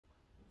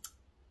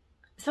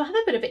So I have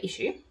a bit of an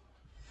issue.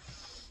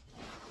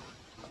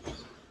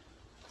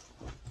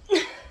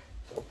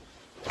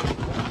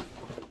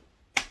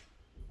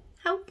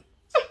 Help.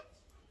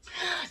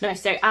 No,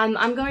 so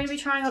I'm going to be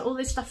trying out all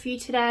this stuff for you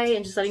today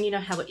and just letting you know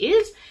how it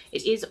is.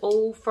 It is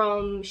all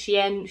from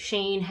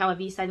Shein,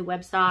 however you say the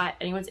website.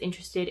 Anyone's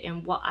interested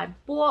in what I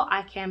bought,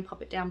 I can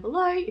pop it down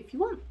below if you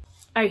want.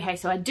 Okay,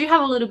 so I do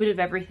have a little bit of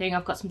everything.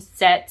 I've got some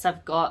sets,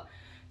 I've got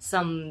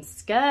some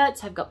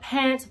skirts, I've got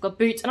pants, I've got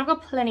boots, and I've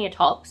got plenty of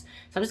tops. So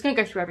I'm just going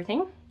to go through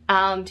everything.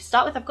 To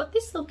start with, I've got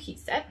this little cute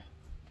set.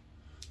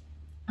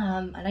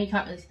 I know you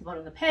can't really see the bottom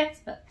of the pants,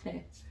 but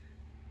they're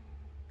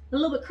a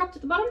little bit cropped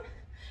at the bottom.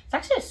 It's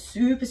actually a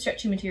super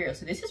stretchy material,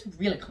 so this is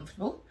really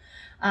comfortable.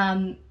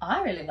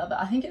 I really love it.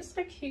 I think it's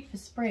so cute for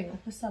spring or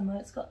for summer.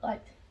 It's got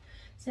like,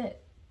 is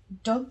it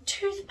dog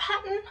tooth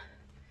pattern?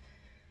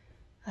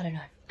 I don't know.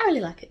 I really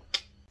like it.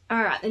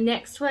 All right, the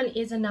next one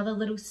is another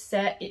little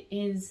set. It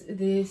is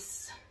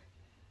this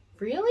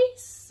really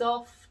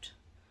soft,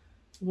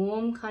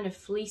 warm kind of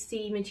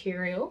fleecy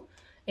material.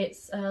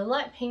 It's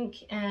light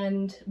pink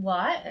and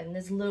white, and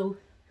there's a little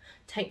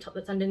tank top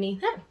that's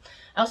underneath it.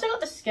 I also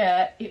got the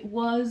skirt. It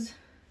was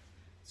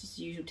just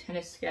a usual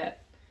tennis skirt.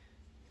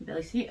 You can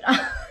barely see it.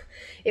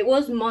 It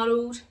was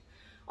modelled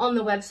on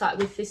the website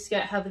with this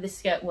skirt, however this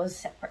skirt was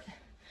separate.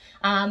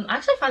 I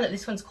actually find that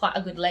this one's quite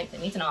a good length.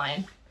 It needs an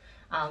iron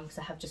because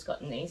I have just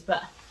gotten these,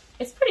 but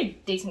it's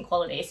pretty decent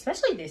quality,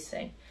 especially this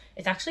thing.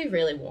 It's actually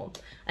really warm,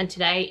 and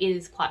today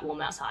is quite warm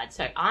outside,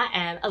 so I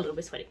am a little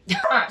bit sweaty.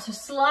 All right, so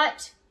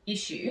slight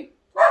issue.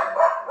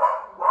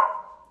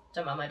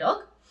 Don't mind my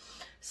dog.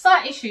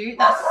 Slight issue,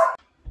 that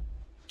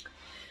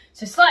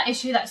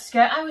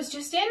skirt I was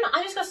just in,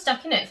 I just got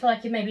stuck in it for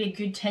like maybe a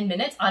good 10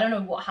 minutes. I don't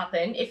know what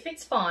happened. It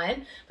fits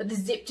fine, but the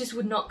zip just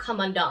would not come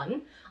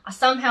undone. I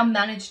somehow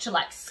managed to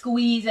like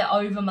squeeze it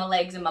over my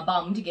legs and my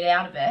bum to get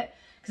out of it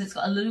because it's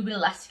got a little bit of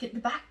elastic at the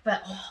back,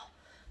 but oh,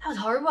 that was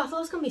horrible. I thought I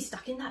was going to be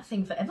stuck in that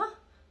thing forever.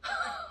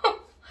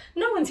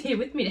 No one's here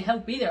with me to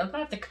help either. I'm going to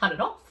have to cut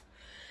it off.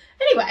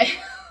 Anyway,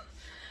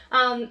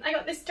 I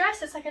got this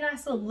dress. It's like a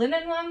nice little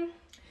linen one.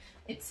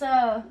 It's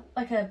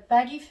like a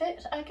baggy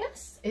fit, I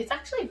guess. It's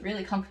actually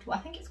really comfortable. I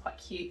think it's quite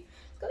cute.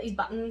 It's got these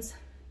buttons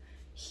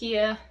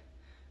here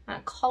and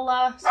a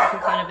collar, so you can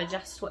kind of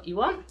adjust what you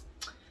want.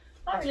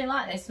 I really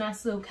like this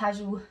nice little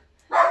casual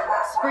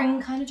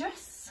spring kind of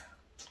dress.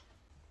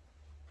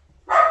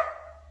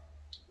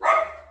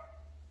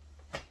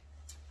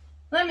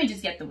 Let me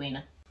just get the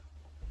wiener.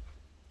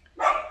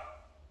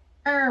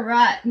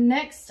 Alright,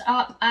 next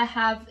up I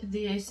have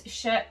this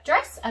shirt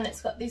dress, and it's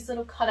got these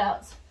little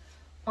cutouts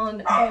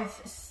on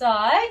both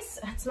sides.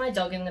 That's my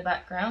dog in the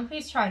background.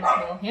 Please try and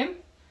ignore him.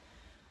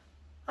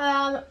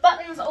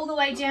 Buttons all the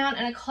way down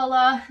and a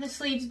collar. The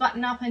sleeves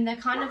button up and they're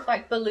kind of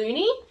like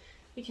balloony.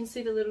 You can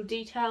see the little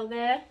detail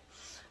there.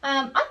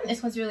 I think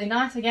this one's really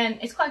nice. Again,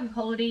 it's quite good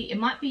quality. It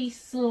might be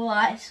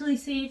slightly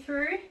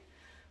see-through,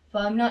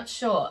 but I'm not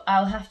sure.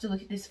 I'll have to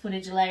look at this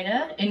footage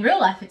later. In real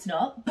life it's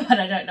not, but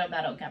I don't know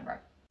about on camera.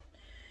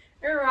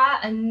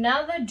 Alright,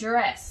 another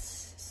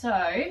dress.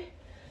 So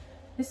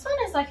this one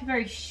is like a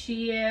very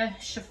sheer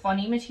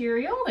chiffon-y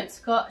material. It's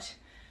got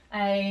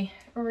a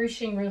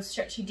ruching, real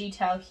stretchy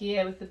detail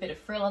here with a bit of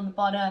frill on the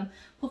bottom,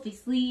 puffy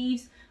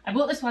sleeves. I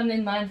bought this one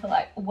in mind for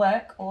like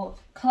work or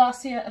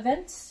classier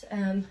events.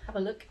 Have a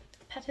look at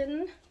the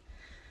pattern.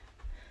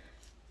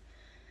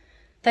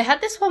 They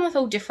had this one with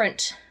all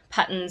different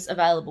patterns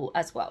available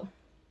as well.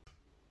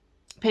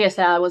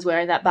 PSA, I was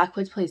wearing that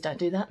backwards. Please don't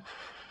do that.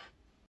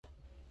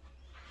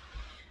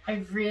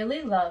 I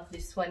really love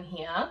this one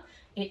here.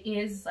 It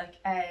is like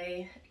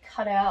a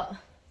cutout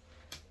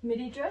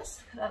midi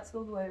dress. Cutouts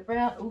all the way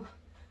around. Oh,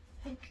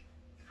 I think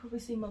you probably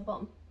see my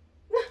bum.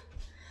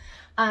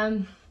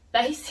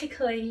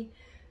 Basically,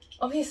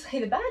 obviously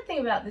the bad thing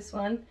about this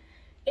one,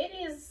 it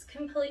is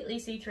completely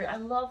see-through. I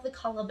love the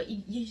colour, but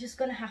you're just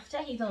going to have to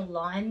either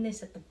line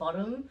this at the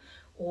bottom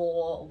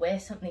or wear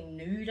something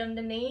nude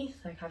underneath.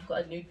 Like I've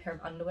got a nude pair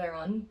of underwear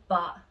on,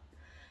 but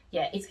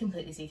yeah, it's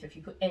completely see-through. If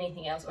you put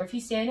anything else, or if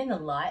you stand in the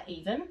light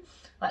even,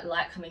 like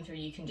light coming through,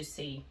 you can just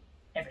see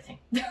everything.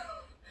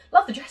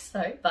 Love the dress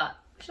though, but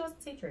wish it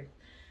wasn't see-through.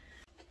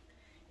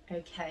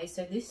 Okay,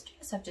 so this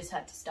dress I've just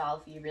had to style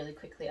for you really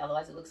quickly,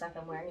 otherwise it looks like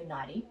I'm wearing a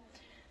nightie.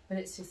 But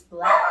it's just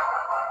black.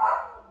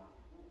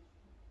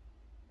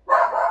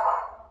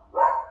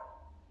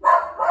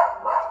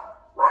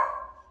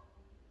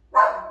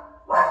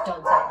 There's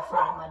dogs out the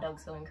front and my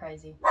dog's going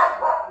crazy.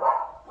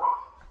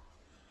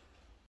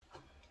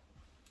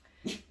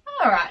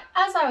 Alright,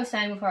 as I was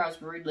saying before I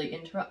was rudely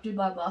interrupted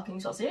by barking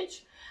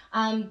sausage,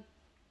 I've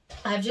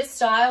just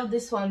styled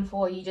this one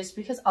for you just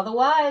because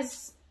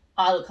otherwise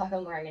I look like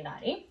I'm wearing a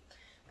nightie.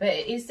 But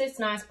it is this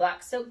nice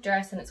black silk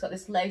dress and it's got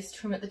this lace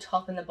trim at the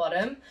top and the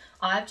bottom.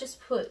 I've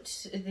just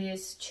put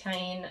this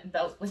chain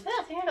belt with it.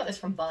 I think I got this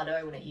from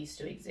Bardo when it used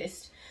to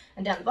exist.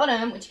 And down the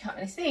bottom, which you can't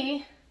really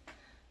see,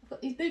 I've got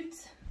these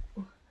boots.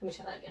 Ooh, let me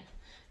show that again.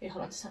 Yeah,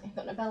 hold on to something, I've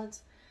got no balance.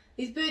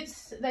 These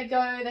boots,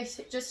 they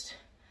sit just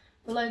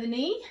below the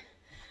knee.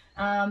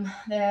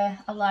 They're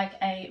like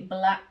a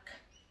black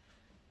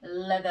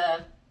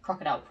leather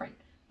crocodile print,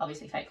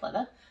 obviously fake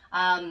leather.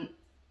 I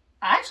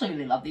actually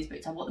really love these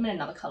boots. I bought them in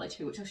another color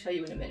too, which I'll show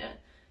you in a minute.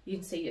 You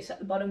can see just at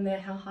the bottom there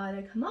how high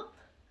they come up.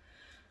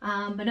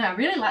 But no, I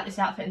really like this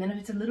outfit, and then if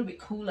it's a little bit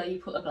cooler, you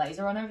put a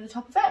blazer on over the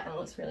top of it, and it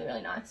looks really,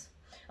 really nice.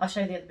 I'll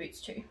show you the other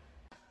boots too.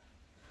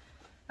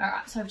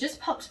 Alright, so I've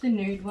just popped the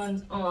nude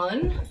ones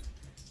on.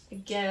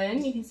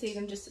 Again, you can see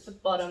them just at the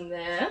bottom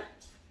there.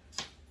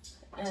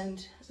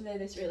 And they're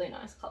this really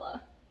nice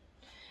colour.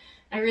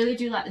 I really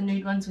do like the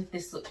nude ones with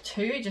this look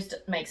too. It just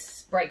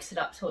breaks it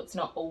up so it's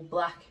not all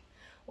black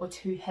or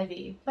too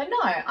heavy. But no,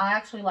 I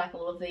actually like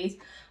all of these.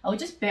 I would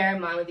just bear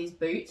in mind with these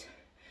boots,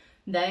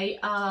 they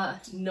are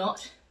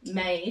not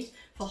made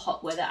for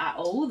hot weather at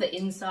all. The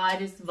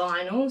inside is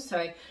vinyl,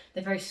 so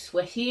they're very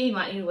sweaty. You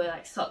might need to wear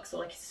like socks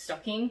or like a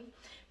stocking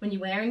when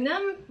you're wearing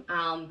them.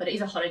 But it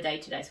is a hotter day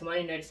today, so I'm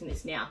only noticing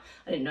this now.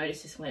 I didn't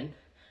notice this when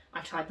I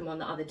tried them on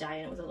the other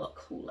day and it was a lot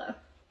cooler.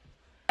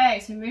 Okay,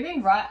 so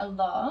moving right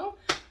along,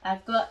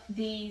 I've got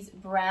these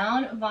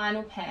brown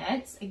vinyl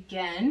pants.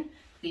 Again,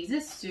 these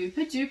are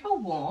super duper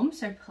warm,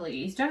 so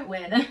please don't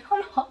wear them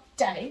on hot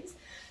days.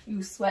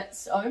 You'll sweat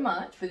so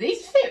much, but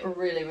these fit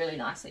really, really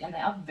nicely and they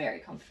are very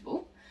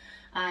comfortable.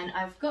 And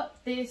I've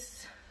got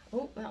this,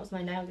 oh, that was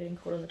my nail getting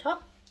caught on the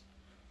top.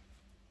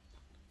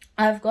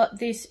 I've got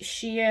this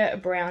sheer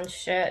brown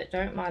shirt.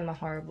 Don't mind the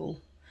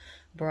horrible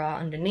bra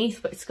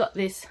underneath, but it's got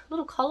this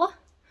little collar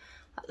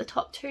at the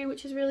top too,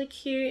 which is really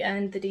cute,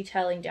 and the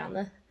detailing down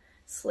the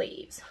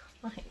sleeves.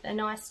 I think they're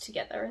nice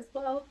together as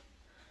well.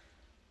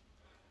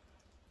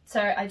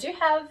 So I do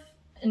have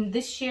in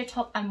this sheer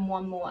top and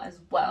one more as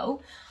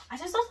well. I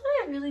just thought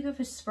they were really good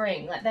for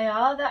spring. Like, they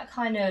are that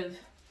kind of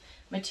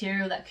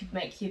material that could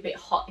make you a bit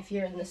hot if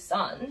you're in the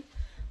sun,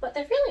 but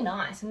they're really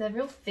nice and they're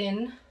real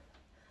thin.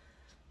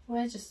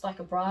 Wear just like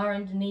a bra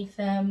underneath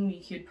them.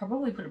 You could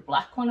probably put a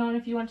black one on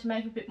if you want to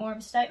make a bit more of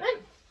a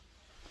statement.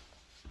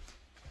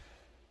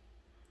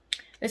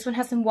 This one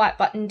has some white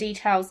button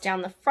details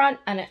down the front,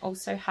 and it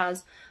also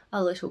has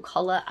a little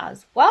collar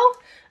as well.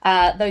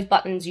 Those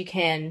buttons you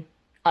can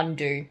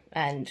undo,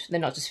 and they're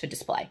not just for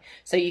display.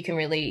 So you can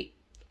really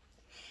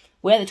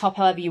wear the top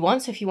however you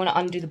want. So if you want to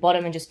undo the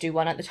bottom and just do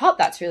one at the top,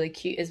 that's really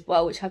cute as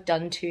well, which I've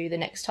done to the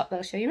next top that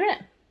I'll show you in a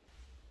minute.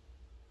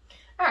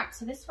 Alright,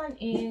 so this one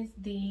is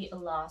the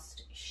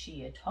last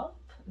sheer top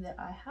that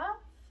I have.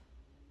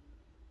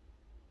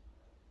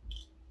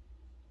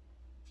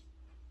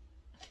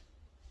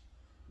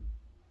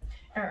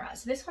 Alright,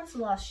 so this one's the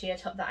last sheer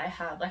top that I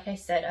have. Like I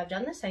said, I've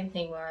done the same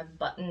thing where I've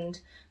buttoned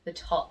the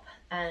top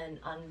and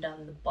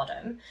undone the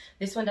bottom.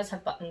 This one does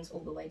have buttons all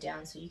the way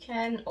down, so you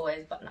can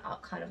always button it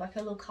up, kind of like a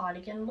little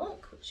cardigan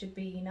look, which should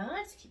be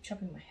nice. I keep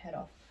chopping my head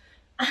off.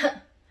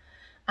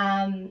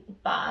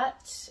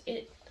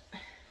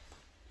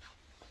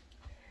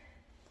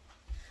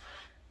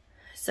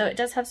 So it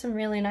does have some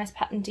really nice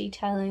pattern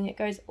detailing. It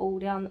goes all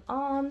down the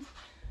arms.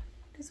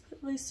 Just a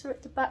bit looser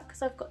at the back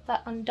because I've got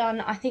that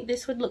undone. I think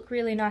this would look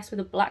really nice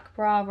with a black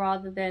bra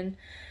rather than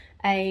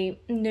a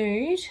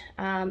nude.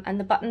 And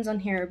the buttons on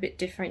here are a bit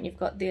different. You've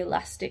got the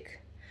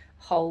elastic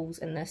holes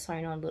and they're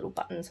sewn on little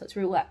buttons, so it's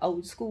real like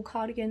old school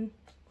cardigan.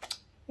 I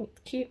think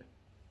it's cute.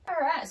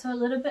 Alright, so a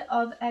little bit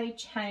of a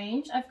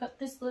change. I've got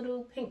this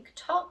little pink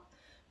top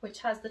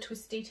which has the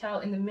twist detail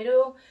in the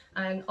middle,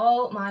 and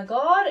oh my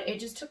god, it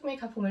just took me a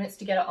couple minutes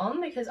to get it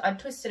on because I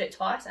twisted it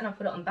twice and I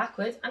put it on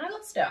backwards and I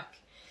got stuck.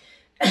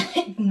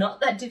 It's not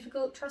that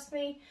difficult, trust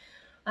me.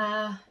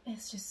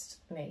 It's just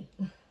me.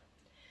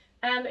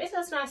 It's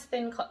this nice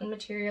thin cotton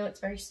material. It's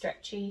very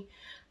stretchy.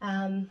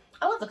 I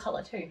love the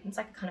colour too. It's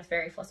like a kind of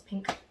fairy floss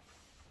pink.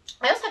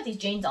 I also have these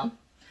jeans on.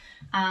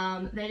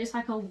 They're just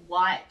like a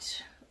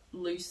white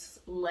loose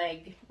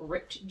leg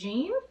ripped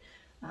jean.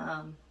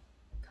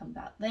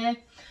 About there.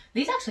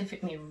 These actually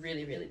fit me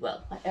really, really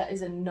well. Like, that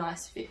is a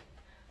nice fit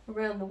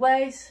around the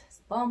waist. It's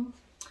a bum.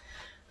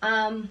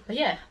 But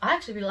yeah, I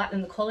actually really like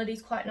them. The quality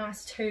is quite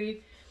nice too.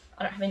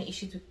 I don't have any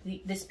issues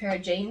with this pair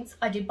of jeans.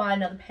 I did buy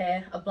another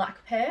pair, a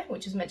black pair,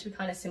 which is meant to be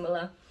kind of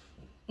similar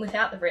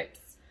without the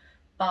rips,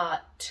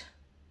 but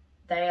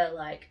they are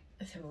like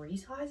 3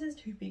 sizes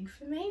too big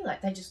for me.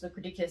 Like, they just look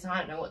ridiculous and I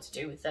don't know what to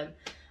do with them.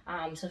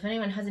 So if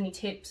anyone has any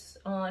tips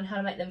on how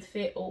to make them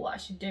fit or what I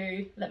should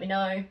do, let me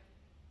know.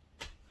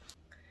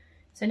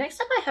 So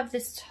next up I have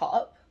this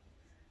top.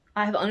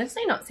 I have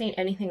honestly not seen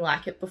anything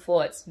like it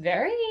before. It's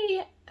very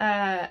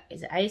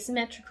is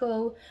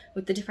asymmetrical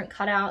with the different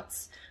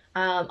cutouts.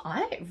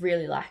 I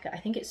really like it. I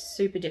think it's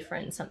super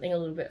different, something a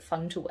little bit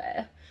fun to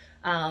wear.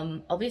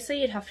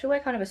 Obviously you'd have to wear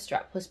kind of a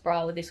strapless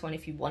bra with this one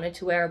if you wanted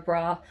to wear a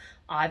bra.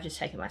 I've just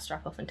taken my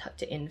strap off and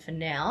tucked it in for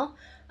now.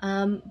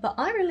 But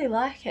I really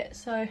like it.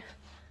 So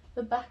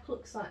the back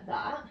looks like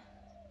that.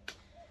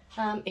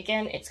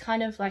 Again, it's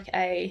kind of like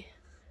a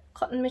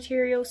cotton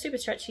material, super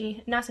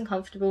stretchy, nice and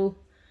comfortable.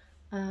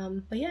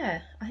 But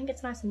yeah, I think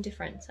it's nice and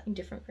different, something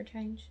different for a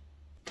change.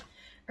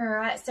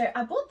 Alright, so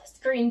I bought this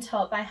green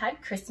top. I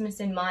had Christmas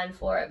in mind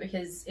for it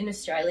because in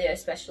Australia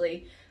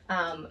especially,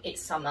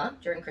 it's summer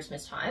during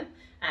Christmas time,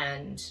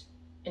 and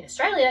in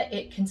Australia,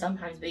 it can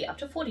sometimes be up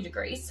to 40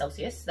 degrees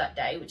Celsius that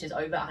day, which is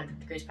over 100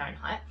 degrees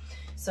Fahrenheit.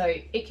 So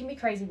it can be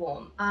crazy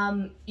warm.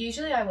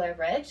 Usually I wear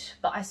red,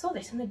 but I saw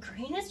this and the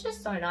green is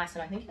just so nice,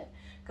 and I think it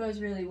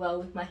goes really well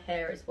with my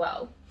hair as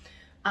well.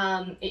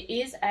 It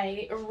is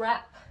a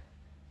wrap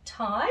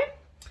tie.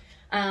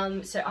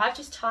 So I've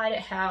just tied it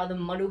how the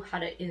model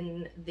had it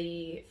in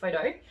the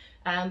photo,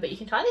 but you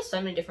can tie this so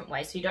many different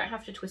ways, so you don't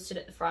have to twist it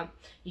at the front.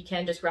 You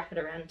can just wrap it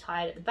around and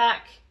tie it at the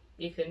back.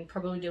 You can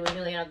probably do a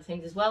million other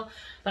things as well,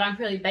 but I'm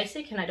really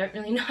basic and I don't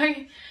really know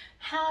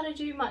how to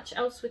do much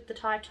else with the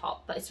tie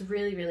top, but it's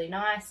really, really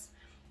nice.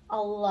 I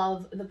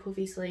love the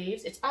puffy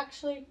sleeves. It's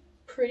actually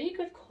pretty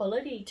good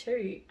quality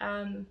too.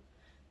 I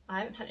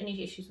haven't had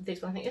any issues with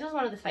this one. I think this is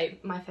one of the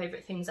my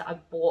favorite things that I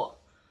bought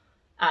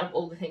out of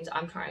all the things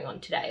I'm trying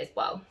on today as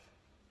well.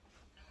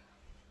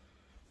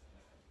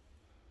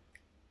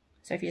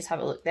 So if you just have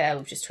a look there,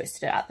 we've just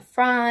twisted it at the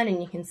front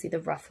and you can see the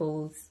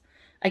ruffles.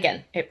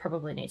 Again, it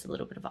probably needs a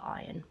little bit of an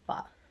iron,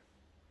 but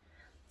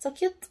so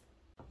cute.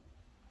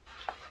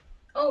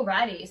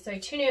 Alrighty, so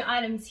 2 new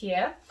items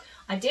here.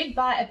 I did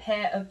buy a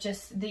pair of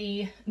just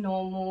the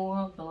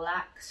normal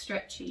black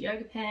stretchy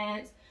yoga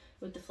pants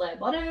with the flare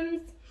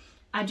bottoms.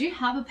 I do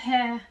have a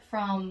pair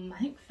from, I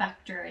think,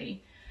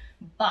 Factory,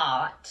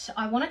 but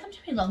I wanted them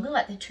to be longer,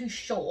 like they're too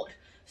short.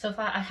 So if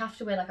I have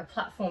to wear like a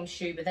platform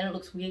shoe, but then it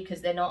looks weird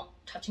because they're not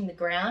touching the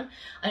ground.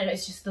 I don't know,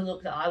 it's just the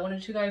look that I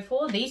wanted to go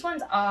for. These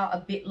ones are a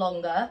bit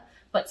longer,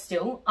 but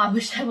still, I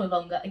wish they were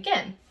longer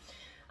again.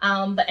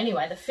 But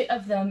anyway, the fit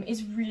of them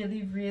is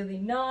really, really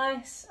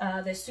nice.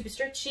 They're super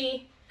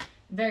stretchy,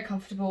 very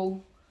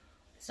comfortable.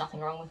 There's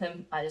nothing wrong with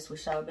them. I just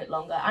wish they were a bit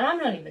longer. And I'm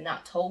not even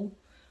that tall.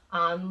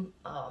 I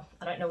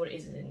don't know what it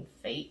is in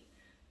feet,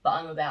 but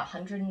I'm about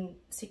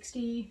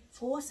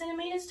 164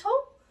 centimeters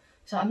tall.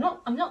 So I'm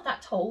not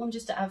that tall. I'm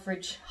just an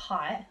average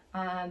height.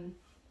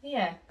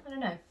 Yeah, I don't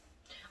know.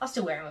 I'll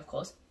still wear them, of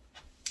course.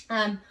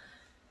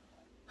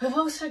 We've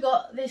also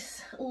got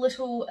this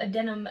little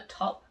denim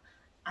top.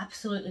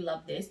 Absolutely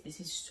love this. This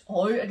is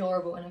so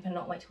adorable and I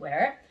cannot wait to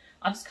wear it.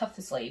 I've just cuffed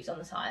the sleeves on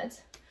the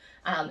sides.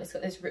 It's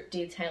got this rip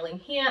detailing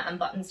here and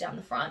buttons down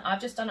the front.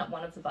 I've just done up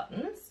one of the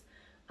buttons.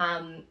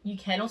 You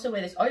can also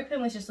wear this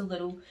open with just a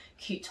little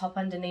cute top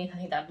underneath. I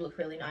think that'd look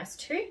really nice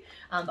too.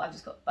 But I've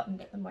just got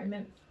buttoned at the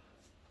moment.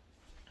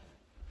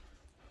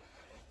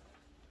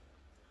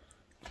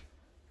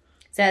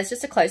 So it's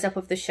just a close-up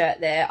of the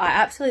shirt there. I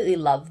absolutely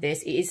love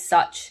this. It is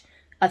such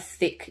a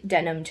thick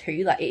denim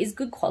too. Like, it is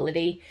good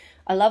quality.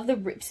 I love the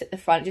rips at the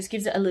front. It just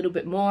gives it a little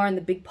bit more, and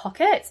the big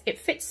pockets. It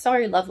fits so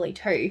lovely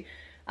too.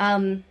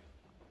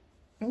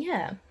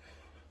 Yeah.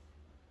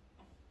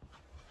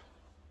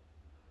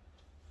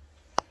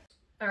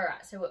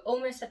 Alright, so we're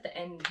almost at the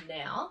end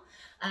now.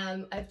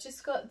 I've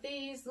just got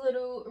these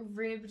little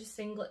ribbed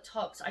singlet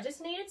tops. I just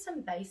needed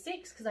some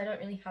basics because I don't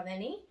really have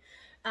any.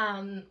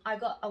 I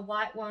got a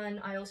white one.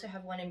 I also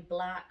have one in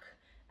black,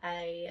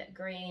 a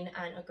green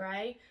and a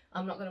grey.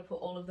 I'm not going to put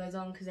all of those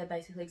on because they're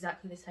basically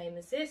exactly the same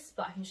as this,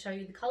 but I can show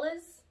you the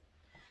colours.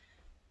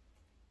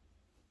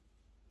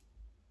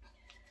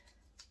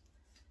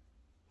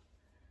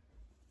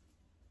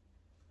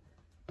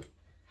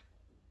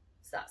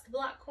 So that's the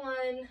black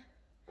one,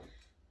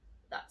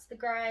 that's the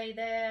grey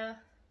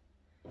there,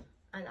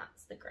 and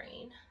that's the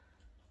green.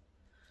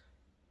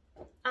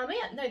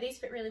 Yeah, no, these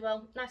fit really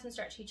well. Nice and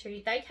stretchy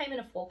too. They came in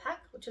a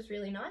 4-pack, which was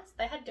really nice.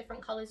 They had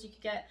different colours you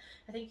could get.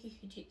 I think you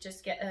could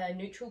just get a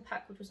neutral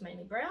pack, which was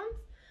mainly browns.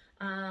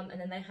 And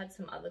then they had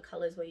some other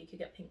colours where you could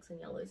get pinks and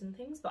yellows and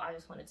things, but I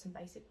just wanted some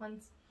basic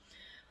ones.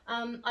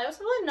 I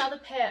also got another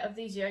pair of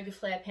these yoga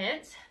flare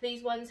pants.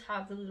 These ones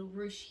have the little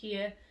ruche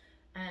here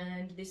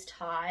and this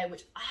tie,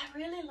 which I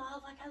really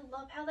love. Like, I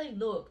love how they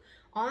look.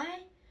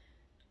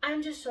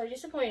 I'm just so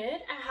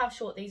disappointed at how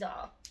short these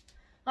are.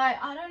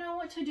 Like, I don't know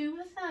what to do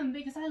with them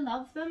because I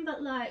love them,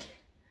 but like,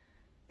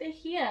 they're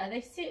here,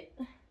 they sit.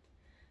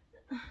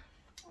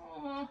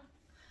 Oh,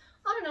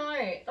 I don't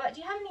know. Like, do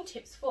you have any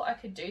tips for what I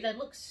could do? They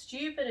look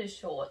stupid as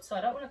short, so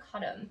I don't want to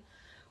cut them.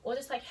 Or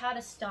just like how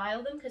to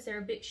style them because they're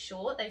a bit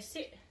short. They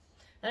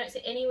don't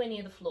sit anywhere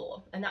near the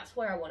floor, and that's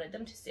where I wanted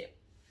them to sit.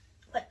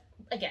 But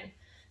again,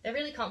 they're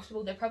really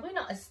comfortable. They're probably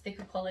not as thick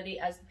a quality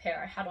as the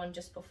pair I had on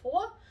just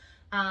before.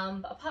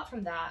 But apart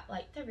from that,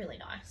 like, they're really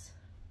nice.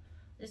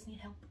 I just need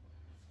help.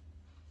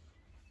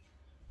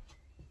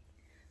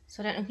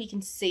 So I don't know if you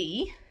can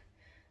see,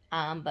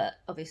 but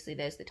obviously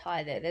there's the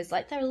tie there. There's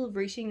like that little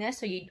ruching there,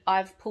 so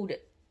I've pulled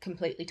it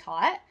completely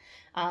tight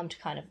to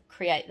kind of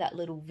create that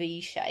little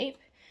V shape,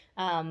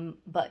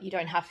 but you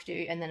don't have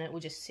to, and then it will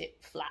just sit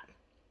flat.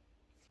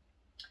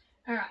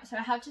 Alright, so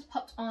I have just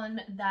popped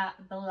on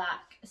that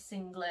black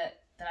singlet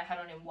that I had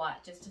on in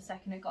white just a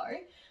second ago,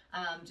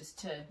 just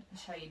to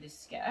show you this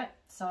skirt.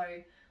 So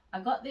I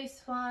got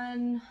this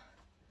one.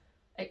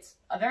 It's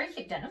a very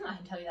thick denim, I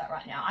can tell you that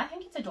right now. I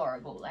think it's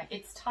adorable. Like,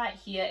 it's tight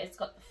here, it's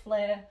got the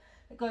flare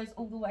that goes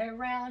all the way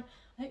around.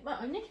 I think my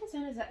only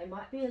concern is that it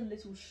might be a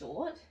little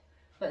short,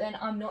 but then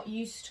I'm not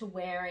used to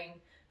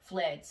wearing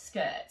flared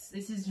skirts.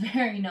 This is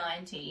very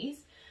 90s.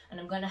 and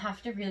I'm going to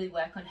have to really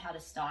work on how to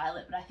style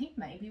it. But I think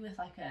maybe with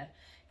like if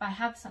I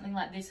have something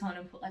like this on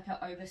and put like an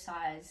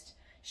oversized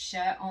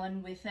shirt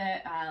on with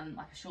it,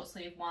 like a short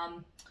sleeve one,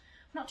 I'm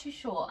not too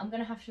sure. I'm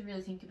going to have to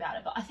really think about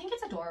it, but I think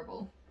it's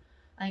adorable.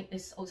 I think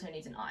this also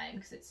needs an iron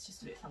because it's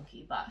just a bit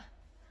funky, but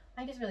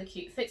I think it's really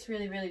cute. Fits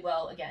really, really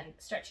well. Again,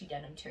 stretchy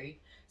denim too,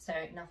 so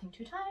nothing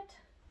too tight.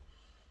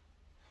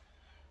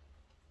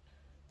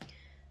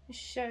 I'll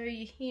show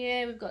you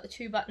here, we've got the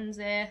 2 buttons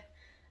there,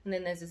 and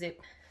then there's a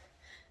zip,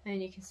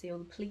 and you can see all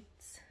the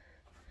pleats,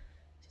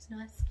 which is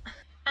nice.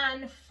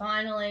 And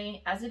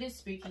finally, as it is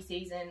spooky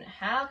season,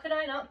 how could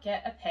I not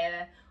get a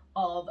pair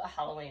of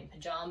Halloween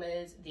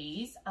pajamas?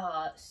 These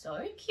are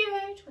so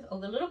cute with all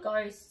the little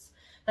ghosts.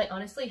 They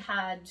honestly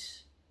had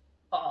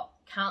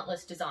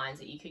countless designs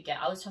that you could get.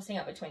 I was tossing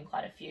up between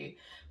quite a few,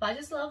 but I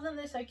just love them.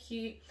 They're so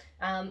cute.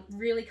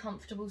 Really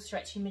comfortable,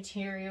 stretchy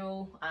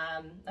material.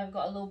 I've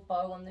got a little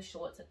bow on the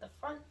shorts at the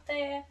front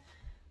there.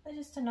 They're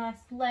just a nice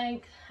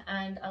length,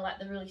 and I like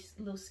the really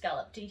little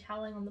scallop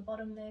detailing on the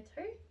bottom there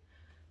too.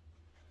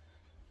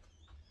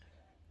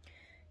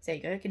 So there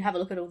you go, you can have a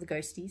look at all the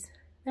ghosties.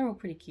 They're all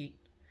pretty cute.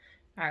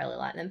 I really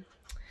like them.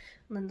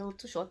 And then the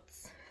little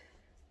shorts.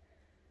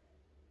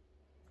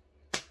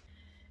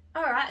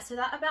 Alright, so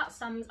that about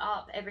sums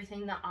up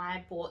everything that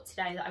I bought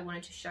today that I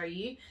wanted to show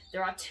you.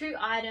 There are 2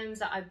 items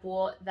that I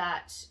bought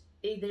that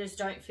either just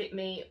don't fit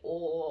me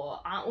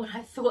or aren't what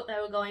I thought they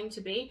were going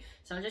to be.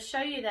 So I'll just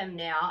show you them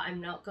now. I'm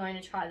not going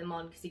to try them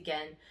on because,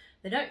 again,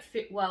 they don't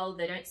fit well,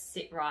 they don't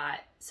sit right,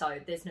 so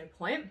there's no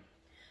point.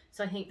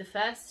 So I think the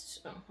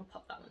first, oh, I'll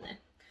pop that one there.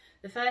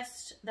 The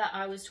first that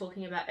I was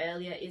talking about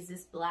earlier is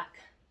this black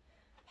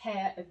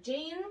pair of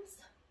jeans.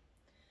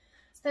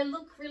 They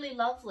look really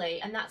lovely,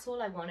 and that's all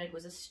I wanted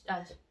was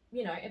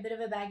you know, a bit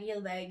of a baggy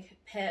leg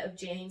pair of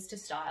jeans to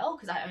style,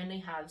 because I only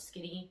have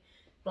skinny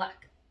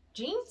black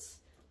jeans.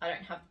 I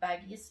don't have the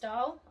baggiest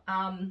style.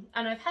 And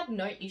I've had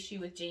no issue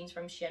with jeans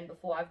from Shein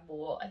before. I've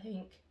bought, I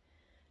think,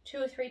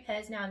 2 or 3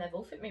 pairs now, and they've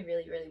all fit me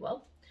really, really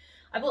well.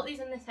 I bought these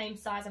in the same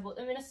size. I bought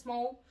them in a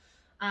small,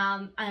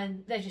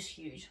 and they're just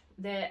huge.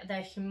 They're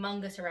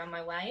humongous around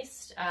my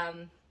waist. I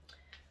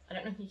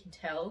don't know if you can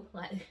tell,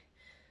 like,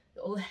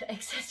 all that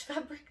excess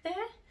fabric there.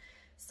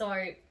 So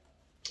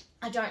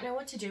I don't know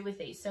what to do with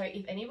these. So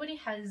if anybody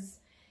has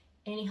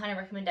any kind of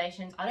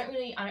recommendations, I don't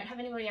have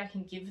anybody I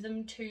can give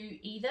them to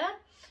either.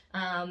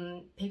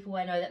 People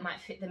I know that might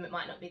fit them, it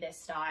might not be their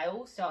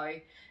style. So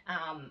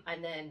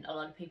and then a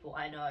lot of people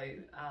I know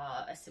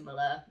are a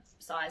similar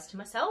size to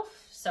myself,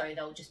 so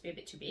they'll just be a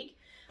bit too big.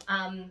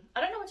 I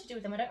don't know what to do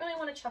with them. I don't really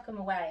want to chuck them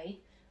away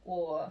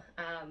or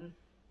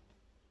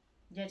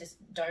yeah,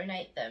 just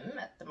donate them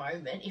at the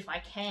moment. If I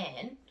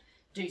can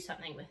do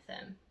something with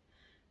them,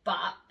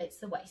 but it's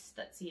the waste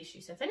that's the issue.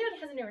 So if anybody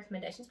has any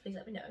recommendations, please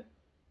let me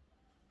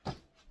know.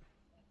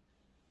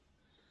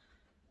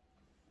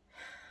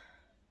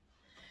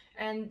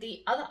 And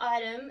the other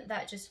item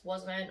that just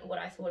wasn't what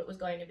I thought it was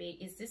going to be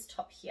is this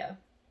top here.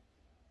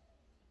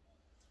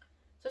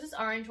 So this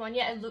orange one,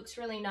 yeah, it looks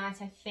really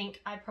nice. I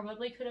think I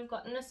probably could have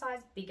gotten a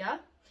size bigger.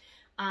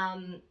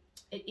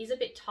 It is a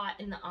bit tight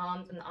in the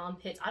arms and the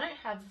armpits. I don't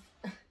have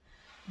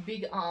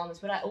big arms,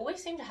 but I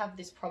always seem to have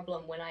this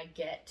problem when I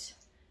get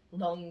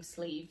long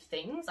sleeve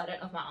things. I don't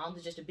know if my arms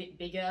are just a bit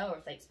bigger or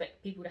if they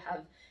expect people to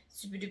have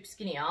super duper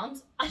skinny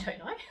arms. I don't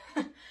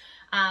know.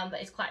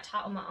 But it's quite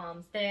tight on my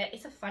arms there.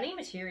 It's a funny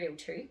material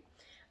too,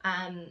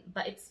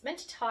 but it's meant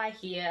to tie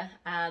here,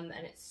 and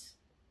it's,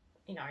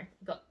 you know,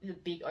 got the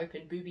big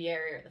open booby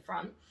area at the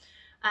front.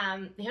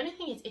 The only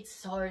thing is it's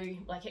so,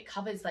 like, it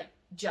covers like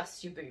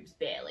just your boobs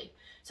barely,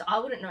 so I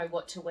wouldn't know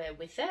what to wear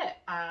with it.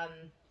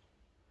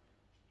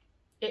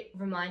 It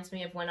reminds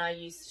me of when I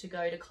used to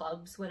go to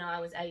clubs when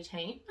I was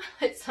 18.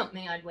 It's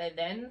something I'd wear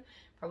then,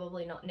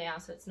 probably not now,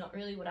 so it's not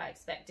really what I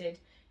expected.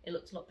 It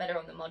looked a lot better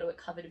on the model. It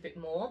covered a bit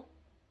more,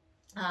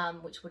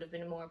 which would have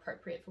been more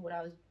appropriate for what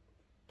I was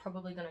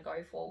probably going to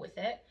go for with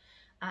it.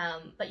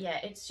 But yeah,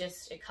 it's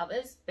just, it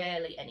covers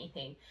barely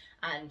anything,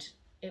 and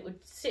it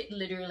would sit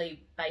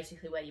literally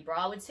basically where your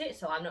bra would sit,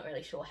 so I'm not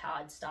really sure how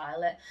I'd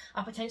style it.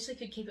 I potentially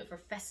could keep it for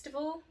a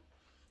festival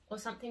or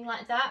something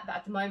like that, but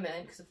at the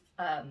moment, because of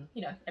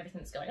you know, everything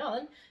that's going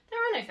on, there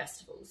are no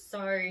festivals,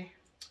 so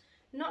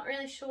not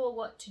really sure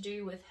what to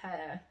do with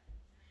her.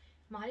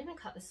 Might even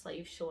cut the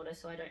sleeve shorter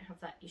so I don't have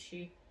that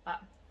issue,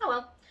 but oh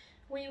well,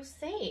 we'll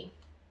see.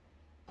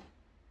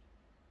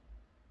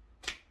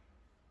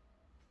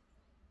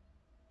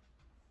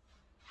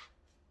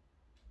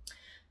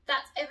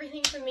 That's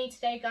everything from me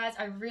today, guys.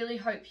 I really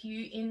hope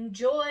you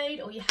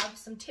enjoyed, or you have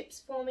some tips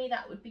for me.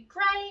 That would be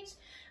great.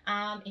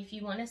 If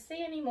you want to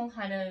see any more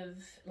kind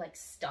of like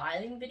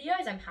styling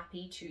videos, I'm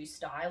happy to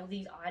style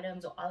these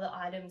items or other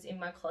items in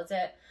my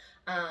closet,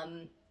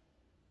 and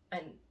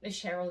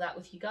share all that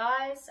with you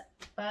guys.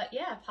 But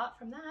yeah, apart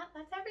from that,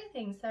 that's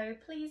everything. So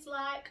please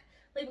like,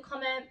 leave a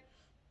comment,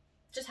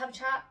 just have a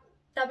chat.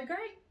 That'd be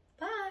great.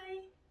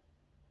 Bye.